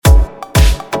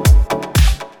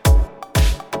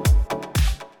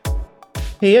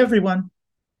Hey everyone,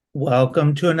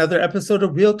 welcome to another episode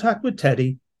of Real Talk with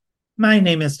Teddy. My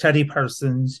name is Teddy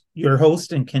Parsons, your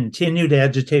host and continued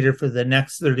agitator for the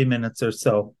next 30 minutes or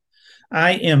so.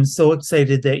 I am so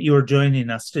excited that you are joining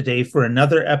us today for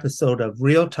another episode of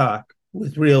Real Talk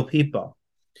with Real People.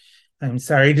 I'm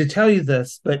sorry to tell you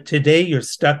this, but today you're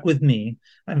stuck with me.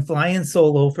 I'm flying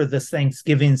solo for this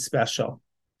Thanksgiving special.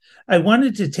 I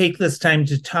wanted to take this time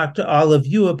to talk to all of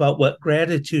you about what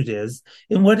gratitude is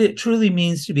and what it truly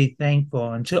means to be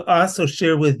thankful, and to also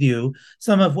share with you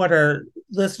some of what our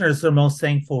listeners are most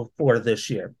thankful for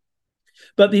this year.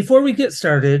 But before we get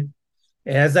started,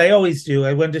 as I always do,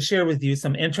 I wanted to share with you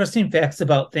some interesting facts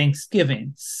about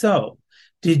Thanksgiving. So,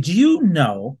 did you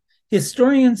know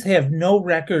historians have no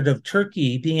record of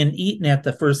turkey being eaten at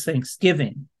the first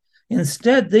Thanksgiving?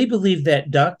 Instead, they believe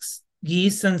that ducks,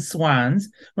 geese, and swans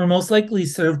were most likely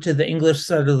served to the English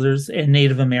settlers and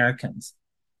Native Americans.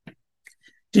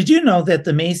 Did you know that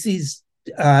the Macy's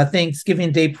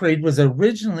Thanksgiving Day Parade was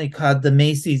originally called the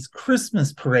Macy's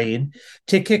Christmas Parade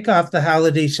to kick off the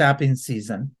holiday shopping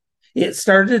season? It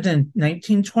started in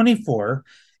 1924,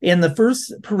 and the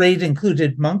first parade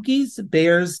included monkeys,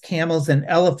 bears, camels, and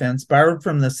elephants borrowed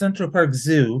from the Central Park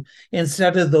Zoo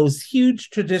instead of those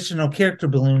huge traditional character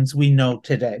balloons we know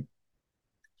today.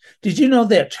 Did you know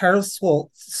that Charles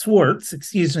Schwartz,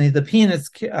 the Peanuts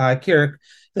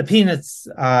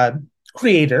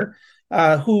creator,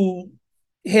 who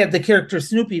had the character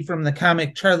Snoopy from the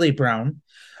comic Charlie Brown,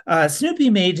 Snoopy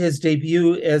made his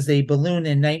debut as a balloon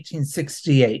in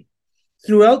 1968.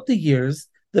 Throughout the years,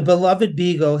 the beloved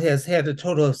Beagle has had a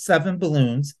total of 7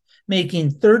 balloons,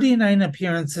 making 39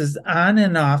 appearances on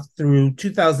and off through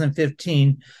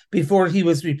 2015 before he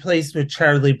was replaced with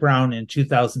Charlie Brown in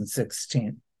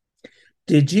 2016.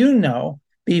 Did you know,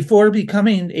 before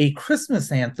becoming a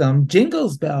Christmas anthem,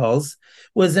 Jingles Bells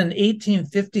was an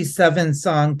 1857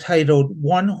 song titled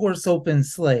One Horse Open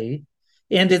Sleigh,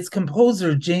 and its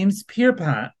composer, James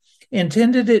Pierpont,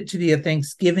 intended it to be a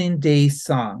Thanksgiving Day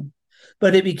song.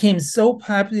 But it became so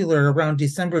popular around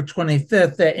December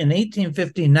 25th that in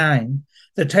 1859,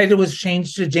 the title was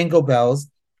changed to Jingle Bells,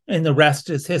 and the rest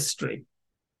is history.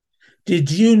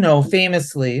 Did you know,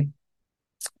 famously,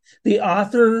 the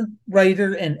author,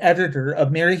 writer, and editor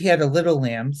of Mary Had a Little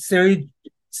Lamb,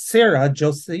 Sarah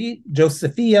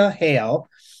Josephia Hale,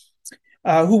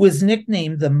 who was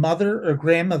nicknamed the mother or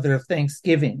grandmother of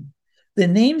Thanksgiving. The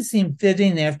name seemed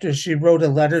fitting after she wrote a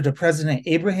letter to President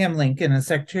Abraham Lincoln and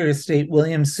Secretary of State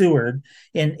William Seward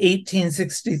in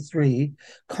 1863,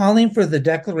 calling for the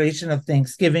declaration of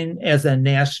Thanksgiving as a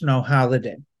national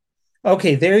holiday.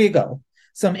 Okay, there you go.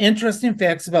 Some interesting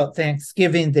facts about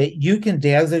Thanksgiving that you can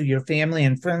dazzle your family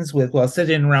and friends with while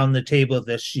sitting around the table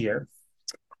this year.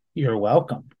 You're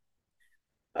welcome.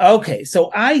 Okay,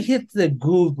 so I hit the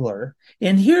Googler,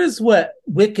 and here's what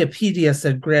Wikipedia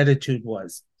said gratitude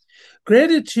was.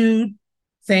 Gratitude,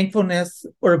 thankfulness,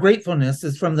 or gratefulness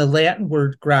is from the Latin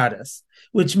word gratus,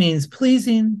 which means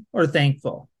pleasing or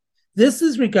thankful. This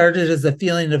is regarded as a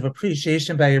feeling of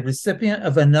appreciation by a recipient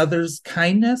of another's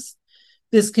kindness.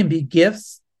 This can be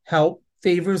gifts, help,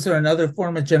 favors, or another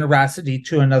form of generosity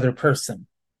to another person.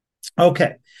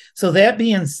 Okay, so that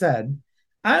being said,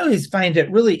 I always find it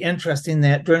really interesting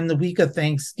that during the week of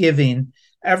Thanksgiving,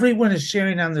 everyone is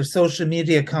sharing on their social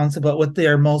media accounts about what they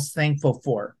are most thankful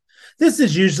for. This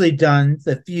is usually done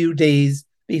the few days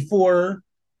before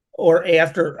or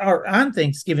after or on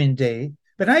Thanksgiving Day,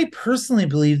 but I personally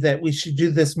believe that we should do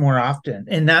this more often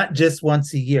and not just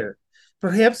once a year.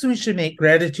 Perhaps we should make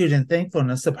gratitude and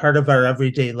thankfulness a part of our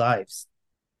everyday lives.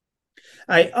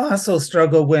 I also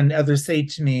struggle when others say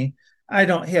to me, I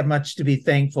don't have much to be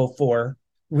thankful for.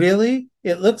 Really?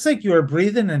 It looks like you are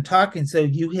breathing and talking, so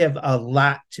you have a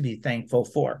lot to be thankful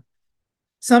for.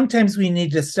 Sometimes we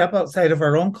need to step outside of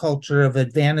our own culture of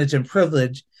advantage and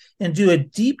privilege and do a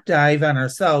deep dive on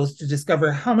ourselves to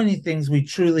discover how many things we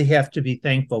truly have to be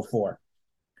thankful for.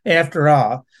 After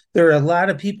all, there are a lot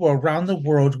of people around the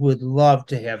world who would love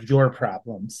to have your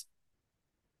problems.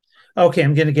 Okay,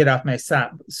 I'm going to get off my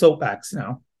soapbox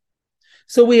now.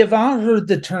 So we have all heard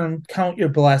the term count your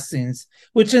blessings,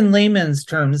 which in layman's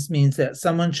terms means that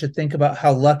someone should think about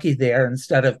how lucky they are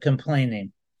instead of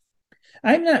complaining.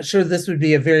 I'm not sure this would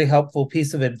be a very helpful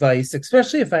piece of advice,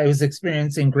 especially if I was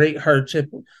experiencing great hardship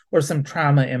or some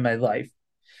trauma in my life.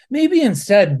 Maybe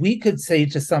instead we could say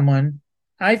to someone,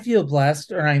 I feel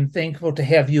blessed or I'm thankful to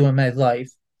have you in my life.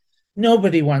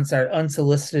 Nobody wants our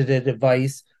unsolicited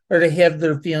advice or to have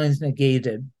their feelings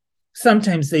negated.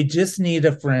 Sometimes they just need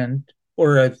a friend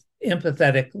or an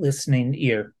empathetic listening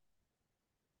ear.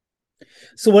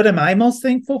 So what am I most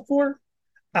thankful for?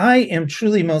 I am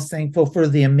truly most thankful for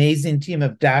the amazing team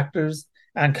of doctors,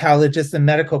 oncologists, and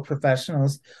medical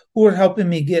professionals who are helping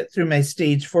me get through my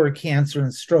stage 4 cancer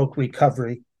and stroke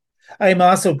recovery. I am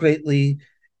also greatly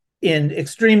and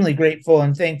extremely grateful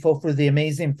and thankful for the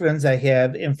amazing friends I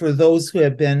have and for those who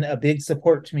have been a big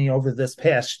support to me over this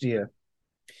past year.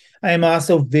 I am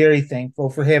also very thankful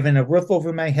for having a roof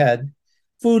over my head,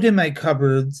 food in my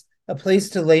cupboards, a place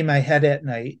to lay my head at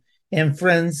night, and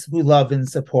friends who love and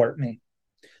support me.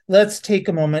 Let's take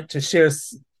a moment to share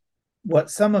what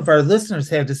some of our listeners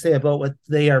have to say about what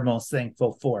they are most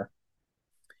thankful for.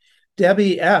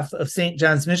 Debbie F. of St.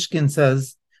 John's, Michigan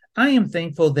says, I am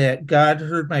thankful that God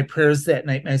heard my prayers that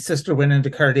night my sister went into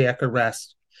cardiac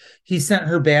arrest. He sent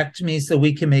her back to me so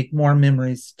we can make more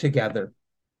memories together.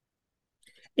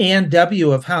 Ann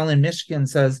W. of Holland, Michigan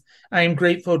says, I am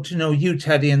grateful to know you,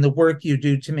 Teddy, and the work you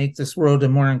do to make this world a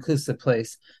more inclusive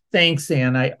place. Thanks,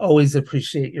 Ann. I always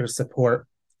appreciate your support.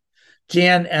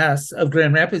 Jan S. of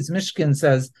Grand Rapids, Michigan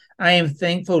says, I am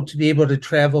thankful to be able to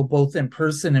travel both in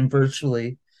person and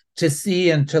virtually to see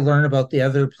and to learn about the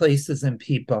other places and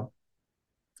people.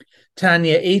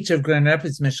 Tanya H. of Grand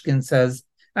Rapids, Michigan says,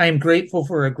 I am grateful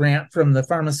for a grant from the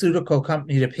pharmaceutical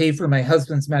company to pay for my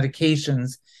husband's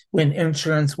medications when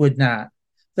insurance would not.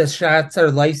 The shots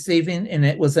are life-saving, and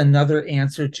it was another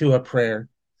answer to a prayer.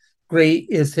 Great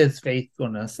is his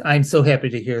faithfulness. I'm so happy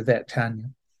to hear that, Tanya.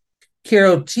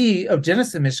 Carol T. of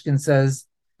Jenison, Michigan says,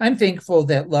 I'm thankful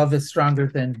that love is stronger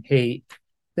than hate.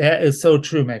 That is so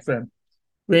true, my friend.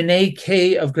 Renee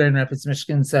K. of Grand Rapids,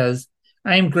 Michigan says,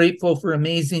 I am grateful for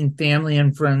amazing family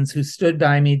and friends who stood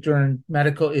by me during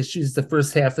medical issues the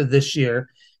first half of this year,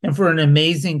 and for an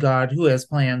amazing God who has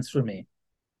plans for me.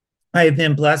 I have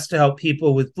been blessed to help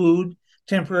people with food,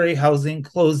 temporary housing,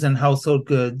 clothes, and household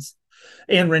goods.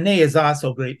 And Renee is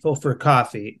also grateful for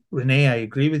coffee. Renee, I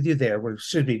agree with you there. We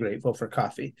should be grateful for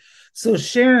coffee. So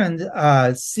Sharon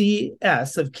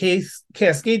C.S. of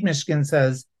Cascade, Michigan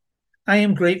says, I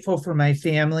am grateful for my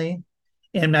family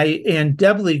and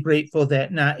doubly grateful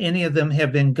that not any of them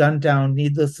have been gunned down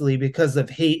needlessly because of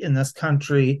hate in this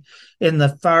country and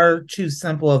the far too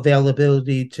simple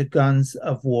availability to guns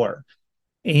of war.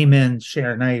 Amen,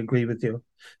 Sharon. I agree with you.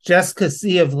 Jessica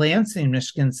C. of Lansing,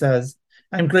 Michigan says,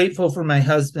 I'm grateful for my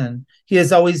husband. He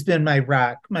has always been my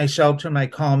rock, my shelter, my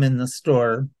calm in the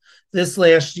storm. This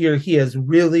last year, he has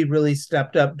really, really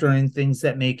stepped up during things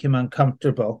that make him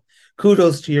uncomfortable.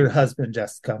 Kudos to your husband,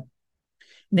 Jessica.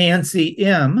 Nancy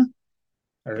M.,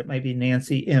 or it might be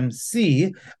Nancy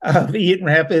MC of Eaton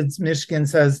Rapids, Michigan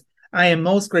says, I am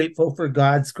most grateful for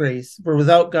God's grace, for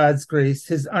without God's grace,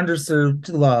 his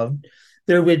underserved love,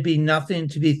 there would be nothing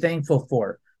to be thankful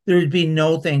for. There would be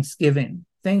no Thanksgiving.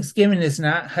 Thanksgiving is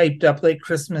not hyped up like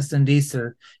Christmas and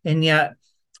Easter, and yet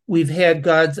we've had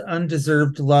God's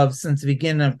undeserved love since the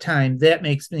beginning of time. That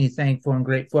makes me thankful and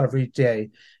grateful every day.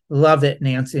 Love it,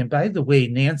 Nancy. And by the way,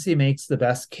 Nancy makes the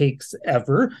best cakes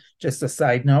ever. Just a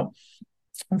side note.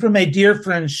 And for my dear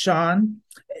friend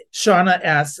Shauna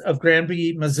S. of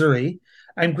Granby, Missouri,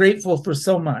 I'm grateful for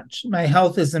so much. My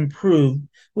health has improved,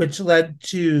 which led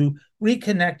to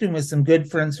reconnecting with some good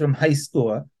friends from high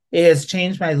school. It has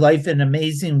changed my life in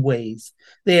amazing ways.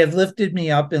 They have lifted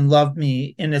me up and loved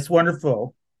me, and it's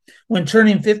wonderful. When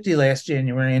turning 50 last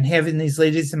January and having these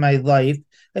ladies in my life,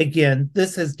 again,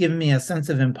 this has given me a sense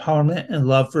of empowerment and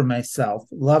love for myself.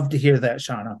 Love to hear that,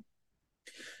 Shauna.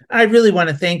 I really want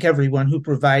to thank everyone who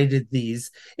provided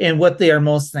these and what they are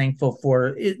most thankful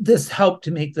for. This helped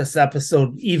to make this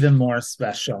episode even more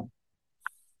special.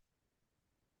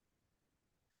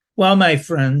 Well, my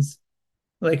friends,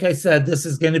 like I said, this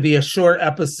is going to be a short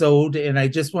episode, and I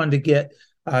just wanted to get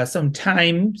some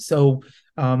time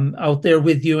out there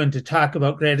with you and to talk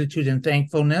about gratitude and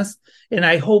thankfulness. And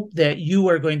I hope that you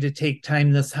are going to take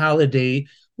time this holiday,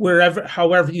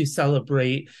 however you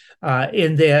celebrate,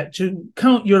 in that to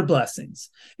count your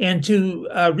blessings and to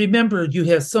remember you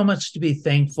have so much to be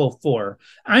thankful for.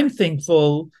 I'm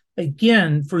thankful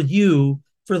again for you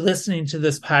for listening to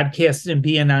this podcast and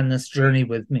being on this journey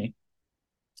with me.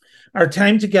 Our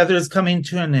time together is coming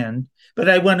to an end, but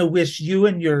I want to wish you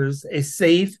and yours a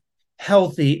safe,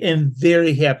 healthy, and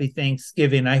very happy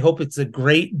Thanksgiving. I hope it's a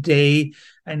great day.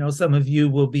 I know some of you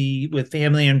will be with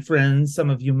family and friends. Some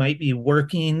of you might be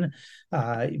working.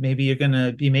 Maybe you're going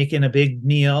to be making a big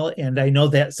meal. And I know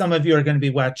that some of you are going to be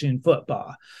watching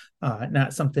football.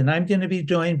 Not something I'm going to be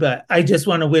doing, but I just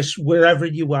want to wish wherever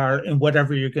you are and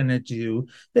whatever you're going to do,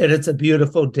 that it's a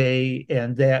beautiful day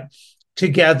and that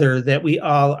together that we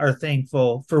all are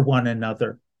thankful for one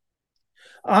another.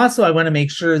 Also, I want to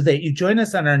make sure that you join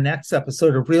us on our next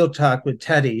episode of Real Talk with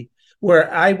Teddy,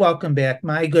 where I welcome back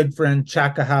my good friend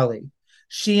Chaka Holly.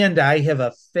 She and I have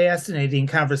a fascinating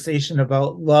conversation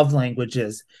about love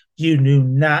languages. You do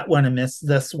not want to miss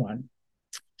this one.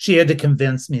 She had to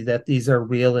convince me that these are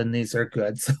real and these are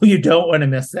good, so you don't want to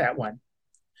miss that one.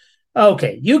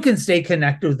 Okay, you can stay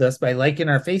connected with us by liking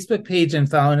our Facebook page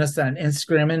and following us on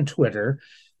Instagram and Twitter.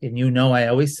 And you know, I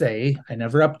always say I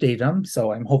never update them,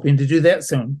 so I'm hoping to do that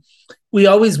soon. We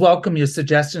always welcome your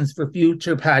suggestions for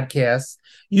future podcasts.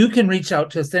 You can reach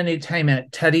out to us anytime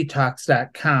at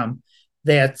teddytalks.com.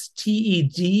 That's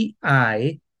TEDI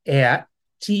at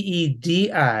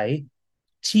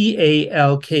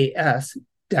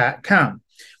TEDITALKS.com.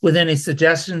 With any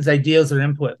suggestions, ideas, or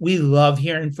input. We love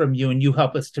hearing from you, and you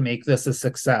help us to make this a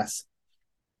success.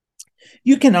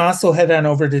 You can also head on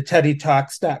over to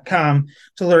teddytalks.com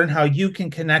to learn how you can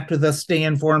connect with us, stay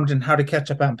informed, and how to catch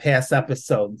up on past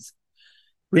episodes.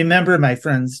 Remember, my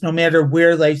friends, no matter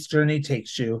where life's journey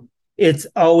takes you, it's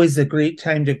always a great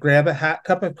time to grab a hot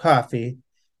cup of coffee,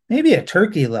 maybe a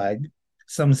turkey leg,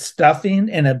 some stuffing,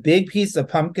 and a big piece of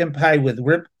pumpkin pie with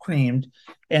whipped cream,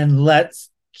 and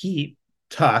let's keep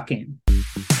talking.